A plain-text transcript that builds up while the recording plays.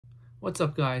What's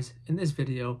up, guys? In this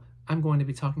video, I'm going to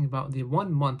be talking about the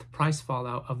 1-month price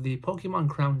fallout of the Pokemon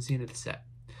Crown Zenith set.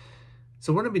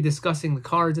 So we're going to be discussing the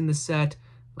cards in the set,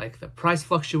 like the price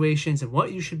fluctuations and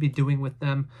what you should be doing with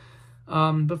them.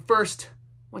 But first,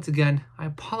 once again, I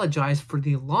apologize for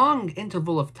the long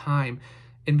interval of time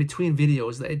in between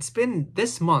videos.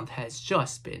 This month has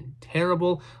just been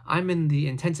terrible. I'm in the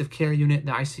intensive care unit,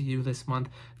 the ICU this month.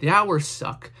 The hours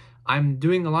suck. I'm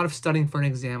doing a lot of studying for an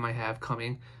exam I have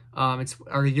coming. It's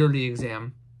our yearly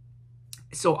exam.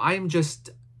 So I'm just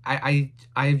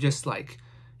like,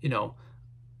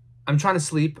 I'm trying to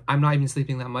sleep. I'm not even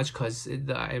sleeping that much because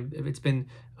it's been,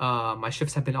 my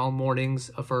shifts have been all mornings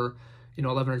for,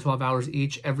 11 or 12 hours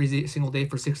each every single day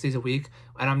for 6 days a week.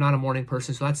 And I'm not a morning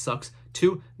person, so that sucks.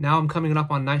 2, now I'm coming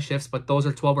up on night shifts, but those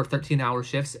are 12 or 13 hour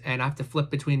shifts. And I have to flip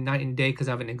between night and day because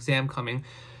I have an exam coming.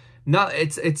 No,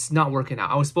 it's not working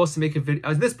out. I was supposed to make a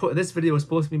video. This video was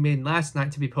supposed to be made last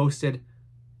night to be posted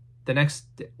the next,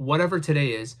 whatever today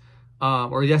is,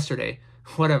 or yesterday,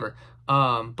 whatever.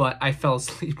 But I fell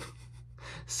asleep.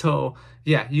 So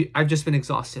yeah, I've just been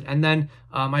exhausted. And then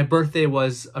my birthday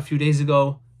was a few days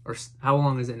ago, or how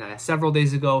long is it now? Several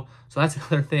days ago. So that's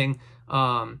another thing.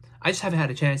 I just haven't had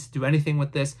a chance to do anything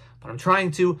with this, but I'm trying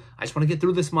to. I just want to get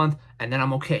through this month, and then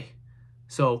I'm okay.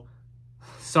 So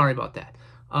sorry about that.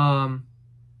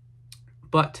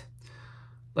 But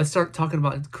let's start talking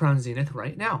about Crown Zenith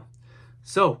right now.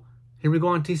 So here we go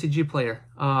on TCG Player.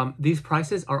 These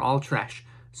prices are all trash.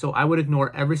 So I would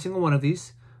ignore every single one of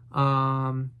these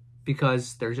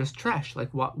because they're just trash. Like,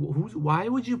 why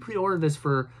would you pre-order this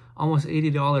for almost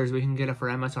 $80 when you can get it for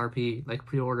MSRP, like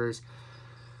pre-orders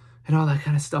and all that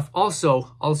kind of stuff?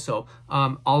 Also,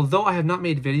 although I have not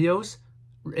made videos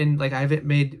and like I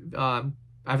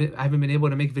haven't been able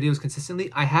to make videos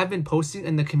consistently, I have been posting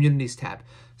in the communities tab.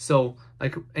 So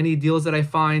like any deals that I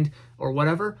find or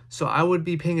whatever, so I would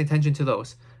be paying attention to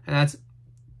those. And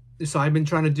so I've been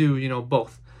trying to do,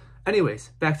 both. Anyways,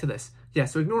 back to this. Yeah,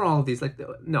 so ignore all of these.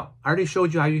 No, I already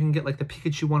showed you how you can get like the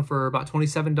Pikachu one for about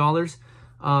 $27.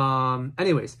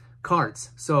 Anyways, cards.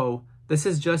 So this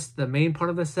is just the main part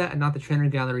of the set and not the trainer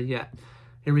gallery yet.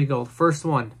 Here we go. First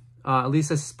one,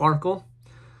 Elisa Sparkle.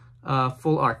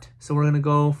 Full art. So we're gonna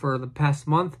go for the past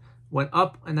month, went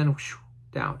up and then whoosh,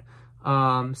 down.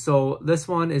 So this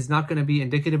one is not gonna be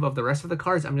indicative of the rest of the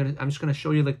cards. I'm just gonna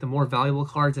show you like the more valuable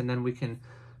cards, and then we can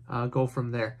go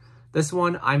from there. This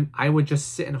one I would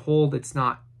just sit and hold. It's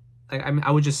not like I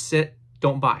would just sit,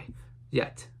 don't buy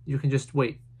yet. You can just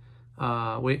wait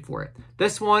for it.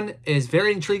 This one is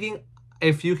very intriguing.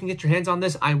 If you can get your hands on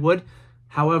this, I would.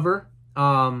 However,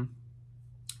 let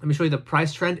me show you the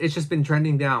price trend. It's just been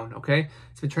trending down, okay?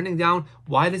 It's been trending down.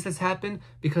 Why does this happen?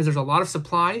 Because there's a lot of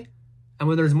supply, and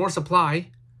when there's more supply,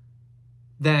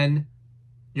 then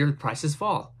your prices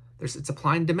fall. It's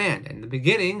supply and demand. In the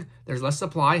beginning, there's less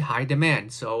supply, high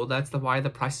demand. So that's why the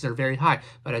prices are very high.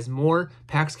 But as more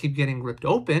packs keep getting ripped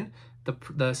open,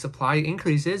 the supply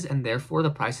increases, and therefore the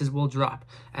prices will drop.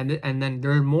 And then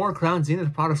there are more Crown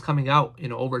Zenith products coming out,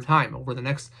 over time, over the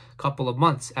next couple of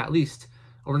months, at least,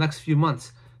 over the next few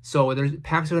months. So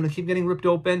packs are going to keep getting ripped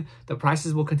open. The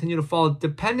prices will continue to fall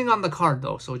depending on the card,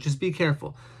 though. So just be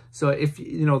careful. So if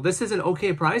this is an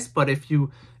okay price, but if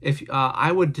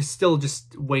I would still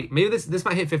wait. Maybe this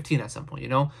might hit 15 at some point.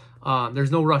 There's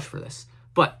no rush for this.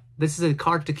 But this is a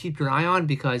card to keep your eye on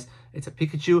because it's a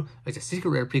Pikachu. It's a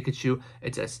secret rare Pikachu.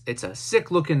 It's a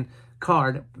sick looking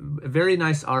card. Very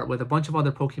nice art with a bunch of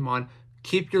other Pokemon.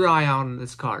 Keep your eye on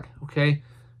this card. Okay.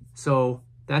 So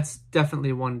that's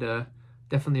definitely one to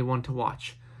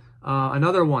watch.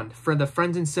 Another one for the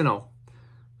Friends in Sinnoh,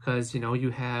 because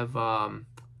you have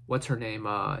what's her name,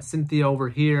 Cynthia over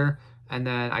here, and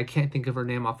then I can't think of her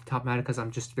name off the top of my head because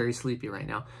I'm just very sleepy right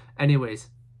now. Anyways,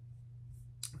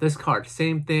 this card,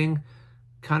 same thing,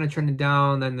 kind of trending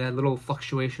down, then that little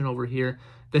fluctuation over here.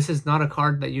 This is not a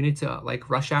card that you need to like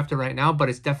rush after right now, but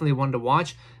it's definitely one to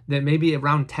watch. That maybe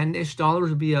around $10-ish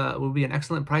would be an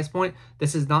excellent price point.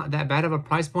 This is not that bad of a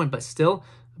price point, but still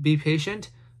be patient.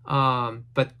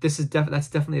 But this is that's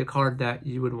definitely a card that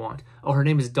you would want. Oh, her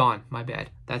name is Dawn. My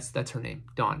bad. That's her name,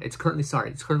 Dawn. It's currently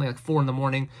like 4 in the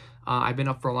morning. I've been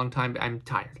up for a long time. I'm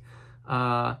tired.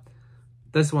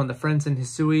 This one, the Friends in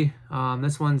Hisui.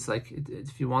 This one's like,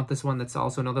 if you want this one, that's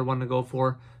also another one to go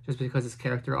for, just because it's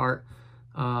character art.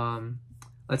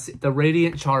 Let's see, the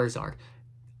Radiant Charizard.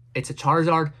 It's a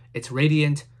Charizard. It's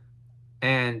Radiant,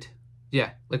 and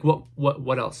yeah, like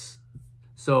what else?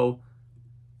 So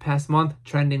past month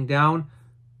trending down.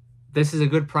 This is a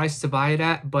good price to buy it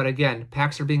at, but again,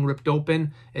 packs are being ripped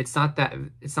open. It's not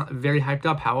very hyped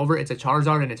up. However, it's a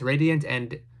Charizard and it's Radiant,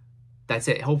 and That's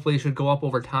it. Hopefully it should go up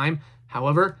over time.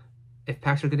 However, if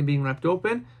packs are going to be ripped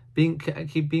open,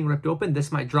 keep being ripped open,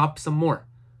 this might drop some more.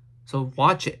 So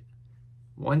watch it.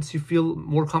 Once you feel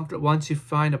more comfortable, once you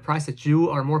find a price that you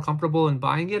are more comfortable in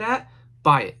buying it at,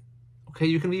 buy it. Okay,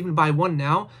 you can even buy one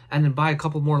now and then buy a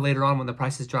couple more later on when the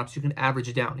prices drop. So you can average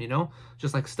it down, you know,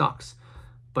 just like stocks.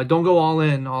 But don't go all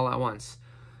in all at once.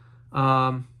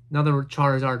 Another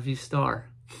Charizard V-Star.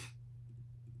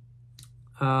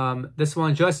 This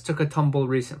one just took a tumble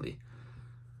recently.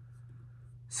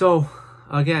 So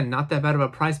again, not that bad of a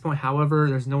price point. However,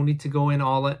 there's no need to go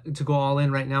all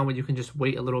in right now, but you can just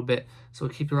wait a little bit. So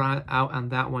keep your eye out on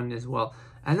that one as well.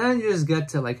 And then you just get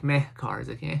to like meh cards,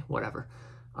 okay, whatever.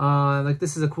 Like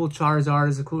this is a cool Charizard,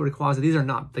 this is a cool Rayquaza. These are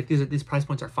not like these price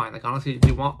points are fine. Like honestly, if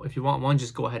you want one,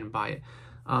 just go ahead and buy it.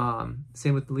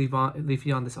 Same with the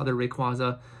Leafeon, this other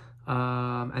Rayquaza.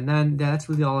 And then that's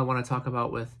really all I want to talk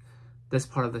about with this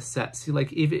part of the set. See,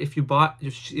 like if you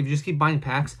just keep buying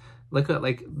packs, look at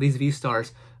like these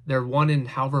V-Stars. They're one in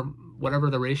whatever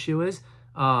the ratio is.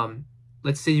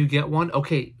 Let's say you get one.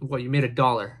 Okay, what, you made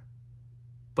 $1,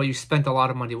 but you spent a lot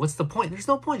of money. What's the point? There's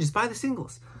no point. Just buy the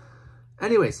singles.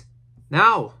 Anyways,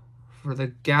 now for the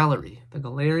gallery, the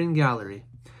Galarian Gallery.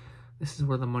 This is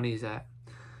where the money's at.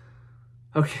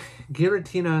 Okay,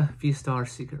 Giratina V-Star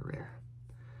Secret Rare.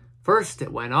 First,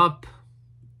 it went up,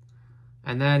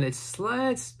 and then it's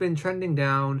been trending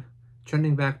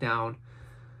back down,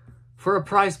 for a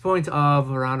price point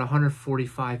of around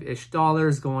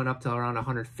 $145-ish, going up to around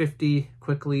 $150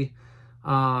 quickly.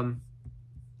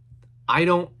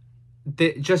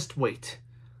 Just wait.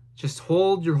 Just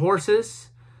hold your horses.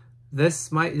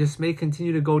 This may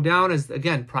continue to go down as,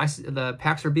 again, the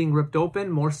packs are being ripped open.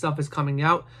 More stuff is coming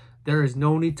out. There is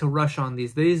no need to rush on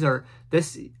these.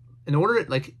 In order,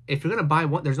 like, if you're gonna buy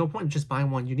one, there's no point in just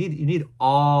buying one. You need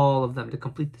all of them to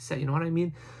complete the set. You know what I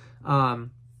mean?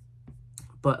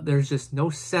 But there's just no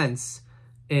sense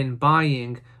in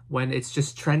buying when it's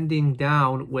just trending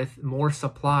down with more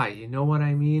supply. You know what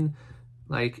I mean?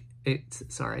 Like,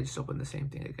 sorry, I just opened the same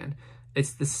thing again.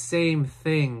 It's the same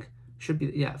thing. Should be,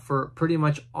 yeah, for pretty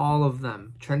much all of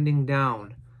them, trending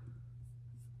down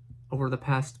over the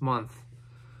past month.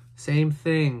 Same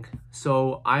thing.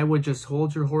 So I would just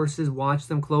hold your horses, watch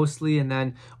them closely, and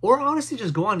then, or honestly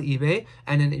just go on eBay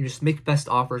and then just make best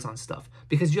offers on stuff,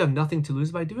 because you have nothing to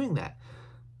lose by doing that.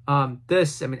 I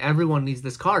mean, everyone needs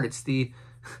this card. It's the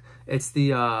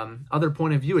other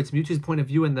point of view. It's Mewtwo's point of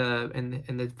view in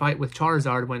the fight with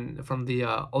Charizard from the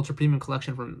Ultra Premium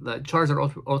collection, from the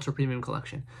Charizard Ultra Premium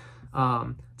collection.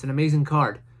 It's an amazing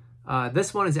card.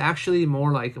 This one is actually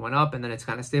more like it went up and then it's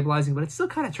kind of stabilizing, but it's still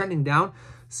kind of trending down.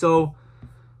 So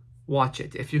watch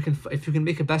it. If you can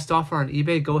make a best offer on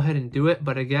eBay, go ahead and do it.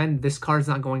 But again, this card's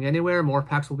not going anywhere. More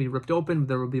packs will be ripped open.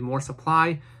 There will be more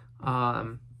supply.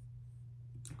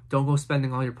 Don't go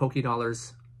spending all your Poke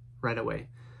dollars right away.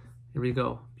 Here we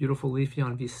go. Beautiful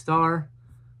Leafeon V-Star.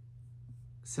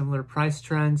 Similar price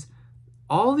trends.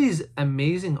 All these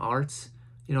amazing arts.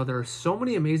 You know, there are so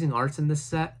many amazing arts in this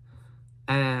set.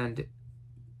 And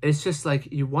it's just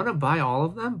like, you want to buy all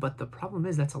of them, but the problem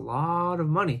is that's a lot of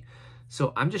money.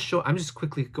 So I'm just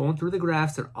quickly going through the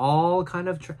graphs. They're all kind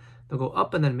of, they'll go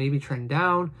up and then maybe trend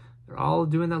down. They're all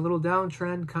doing that little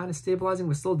downtrend, kind of stabilizing,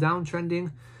 but still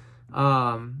downtrending.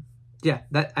 Yeah,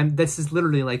 this is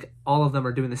literally like all of them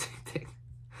are doing the same thing.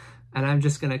 And I'm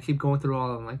just going to keep going through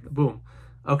all of them, like, boom.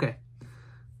 Okay.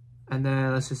 And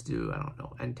then let's just do, I don't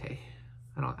know, Entei.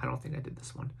 I don't think I did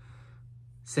this one.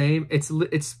 Same,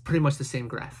 it's pretty much the same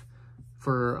graph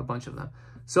for a bunch of them.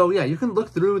 So yeah, you can look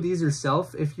through these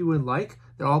yourself if you would like.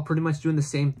 They're all pretty much doing the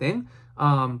same thing.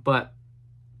 But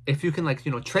if you can, like,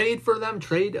 you know, trade for them,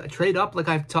 trade up, like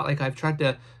I've tried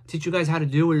to teach you guys how to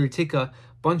do, where you take a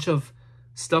bunch of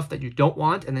stuff that you don't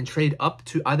want and then trade up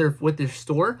to either with their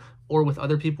store or with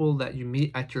other people that you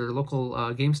meet at your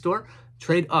local game store.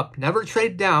 Trade up, never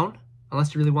trade down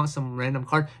unless you really want some random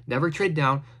card. Never trade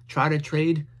down, try to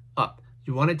trade up.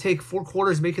 You want to take 4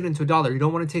 quarters, make it into $1. You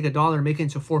don't want to take $1, make it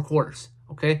into 4 quarters.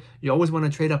 Okay, you always want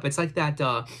to trade up. It's like that.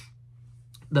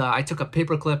 I took a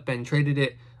paperclip and traded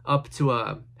it up to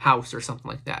a house or something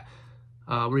like that.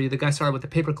 Where the guy started with a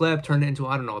paperclip, turned it into,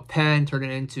 I don't know, a pen, turned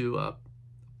it into a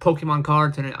Pokemon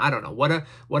card, turned it, I don't know,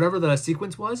 whatever the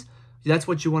sequence was. That's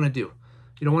what you want to do.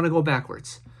 You don't want to go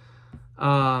backwards.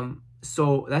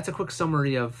 So that's a quick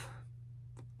summary of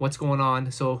what's going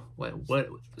on. So what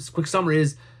quick summary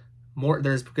is,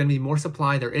 there's going to be more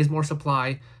supply. There is more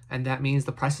supply, and that means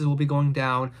the prices will be going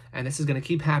down, and this is going to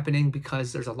keep happening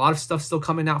because there's a lot of stuff still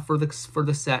coming out for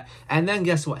the set. And then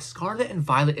guess what? Scarlet and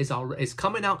Violet is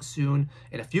coming out soon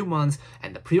in a few months,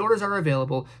 and the pre-orders are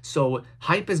available. So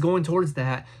hype is going towards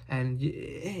that, and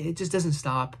it just doesn't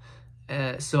stop.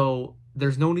 So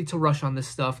there's no need to rush on this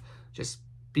stuff. Just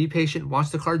be patient.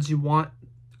 Watch the cards you want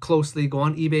closely. Go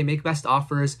on eBay, make best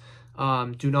offers.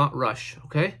 Do not rush.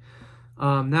 Okay.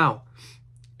 Now,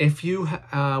 if you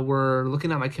were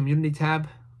looking at my community tab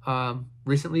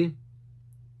recently,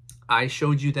 I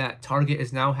showed you that Target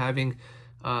is now having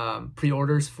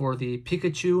pre-orders for the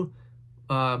Pikachu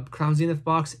Crown Zenith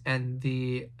box and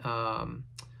the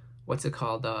what's it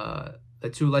called, the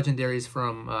two legendaries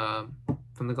from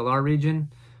the Galar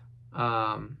region,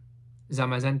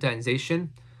 Zamazenta and Zacian.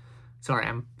 Sorry,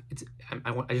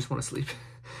 I just want to sleep.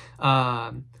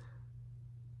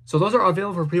 So those are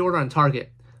available for pre-order on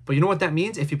Target. But you know what that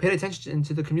means? If you paid attention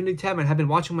to the community tab and have been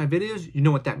watching my videos, you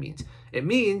know what that means. It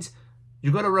means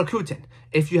you go to Rakuten.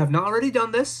 If you have not already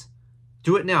done this,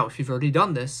 do it now. If you've already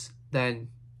done this, then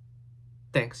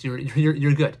thanks. You're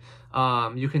good.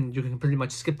 You can pretty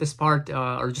much skip this part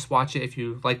or just watch it if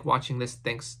you like watching this.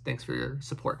 Thanks for your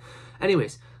support.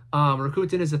 Anyways,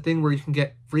 Rakuten is a thing where you can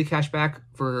get free cash back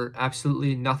for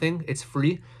absolutely nothing. It's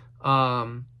free.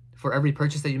 For every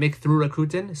purchase that you make through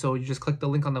Rakuten. So you just click the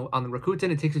link on the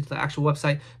Rakuten, it takes you to the actual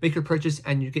website, make your purchase,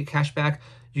 and you get cash back.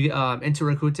 You into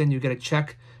Rakuten, you get a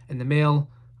check in the mail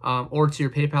or to your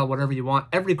PayPal, whatever you want,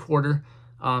 every quarter.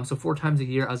 So 4 times a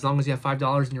year, as long as you have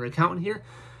 $5 in your account in here.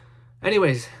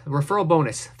 Anyways, referral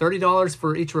bonus, $30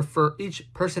 for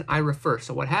each person I refer.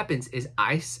 So what happens is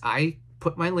I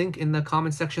put my link in the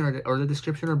comment section or the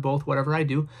description or both, whatever I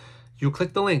do. You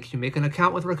click the link, you make an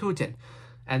account with Rakuten,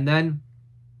 and then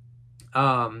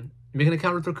make an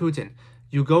account with Rakuten.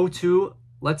 You go to,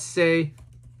 let's say,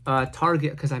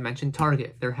 Target, because I mentioned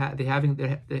Target. They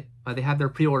have their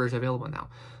pre-orders available now.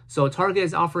 So Target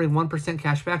is offering 1%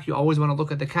 cash back. You always want to look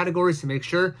at the categories to make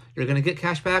sure you're going to get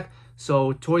cash back.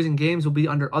 So toys and games will be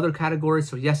under other categories.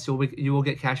 So yes, you will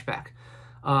get cash back.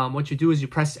 What you do is you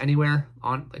press anywhere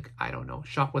on, like, I don't know,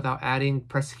 shop without adding,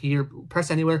 press here, press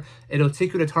anywhere. It'll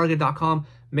take you to target.com.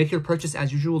 Make your purchase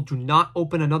as usual. Do not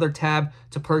open another tab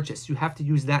to purchase. You have to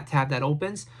use that tab that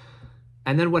opens.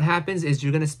 And then what happens is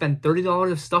you're going to spend $30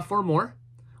 of stuff or more,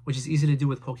 which is easy to do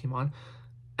with Pokemon.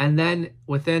 And then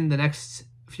within the next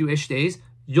few-ish days,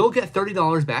 you'll get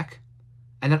 $30 back,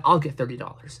 and then I'll get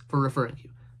 $30 for referring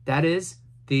you. That is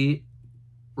the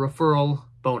referral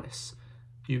bonus.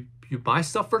 You buy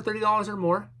stuff for $30 or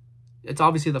more. It's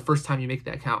obviously the first time you make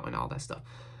the account and all that stuff.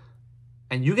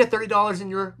 And you get $30 in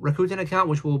your Rakuten account,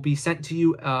 which will be sent to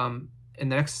you in the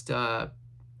next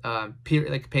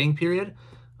paying period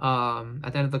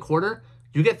at the end of the quarter.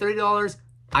 You get $30,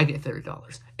 I get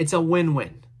 $30. It's a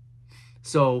win-win.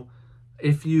 So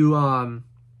if you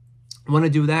want to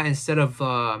do that instead of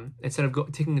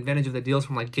taking advantage of the deals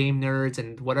from like Game Nerds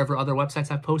and whatever other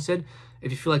websites I've posted,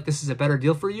 if you feel like this is a better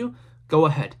deal for you, go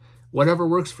ahead. Whatever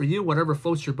works for you, whatever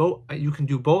floats your boat, you can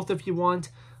do both if you want.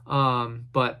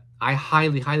 But I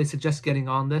highly suggest getting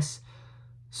on this.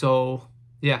 So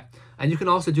yeah, and you can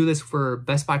also do this for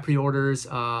Best Buy pre-orders.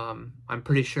 I'm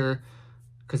pretty sure,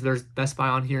 because there's Best Buy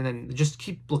on here, and then just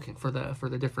keep looking for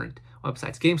the different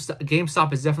websites.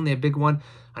 GameStop is definitely a big one.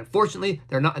 Unfortunately,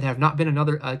 there have not been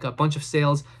a bunch of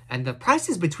sales, and the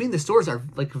prices between the stores are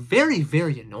like very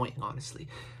annoying, honestly.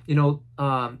 You know,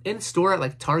 in store at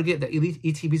like Target, the Elite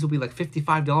ETBs will be like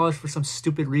 $55 for some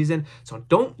stupid reason. So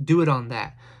don't do it on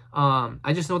that.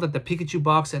 I just know that the Pikachu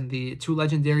box and the 2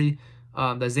 legendary,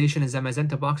 the Zacian and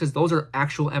Zamazenta boxes, those are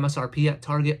actual MSRP at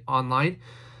Target online.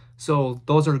 So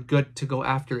those are good to go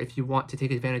after if you want to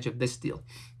take advantage of this deal.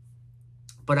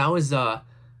 But I was, I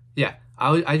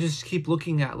just keep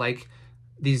looking at like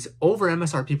these over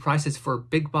MSRP prices for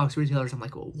big box retailers. I'm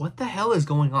like, well, what the hell is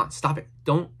going on? Stop it.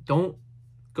 Don't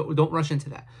rush into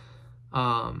that.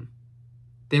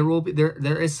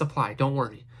 There is supply. Don't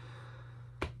worry.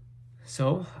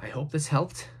 So I hope this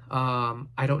helped.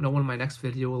 I don't know when my next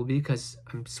video will be because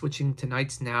I'm switching to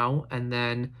nights now, and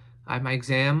then I have my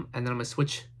exam, and then I'm gonna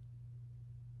switch.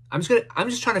 I'm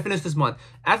just trying to finish this month.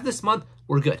 After this month,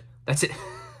 we're good. That's it.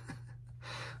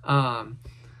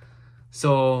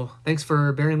 So thanks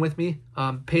for bearing with me.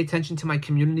 Pay attention to my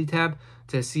community tab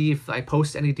to see if I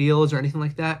post any deals or anything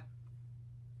like that.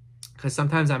 Because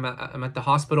sometimes I'm at the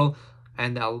hospital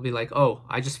and I'll be like, oh,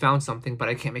 I just found something, but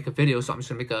I can't make a video, so I'm just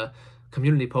gonna make a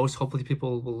community post. Hopefully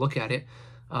people will look at it.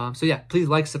 So yeah, please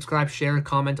like, subscribe, share,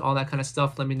 comment, all that kind of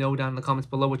stuff. Let me know down in the comments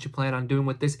below what you plan on doing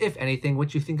with this, if anything,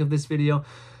 what you think of this video.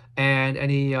 and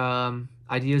any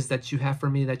ideas that you have for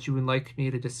me that you would like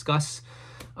me to discuss.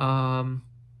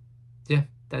 Yeah,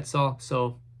 that's all.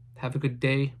 So have a good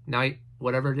day, night,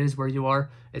 whatever it is where you are.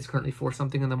 It's currently 4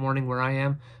 something in the morning where I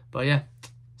am. But yeah,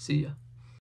 see ya.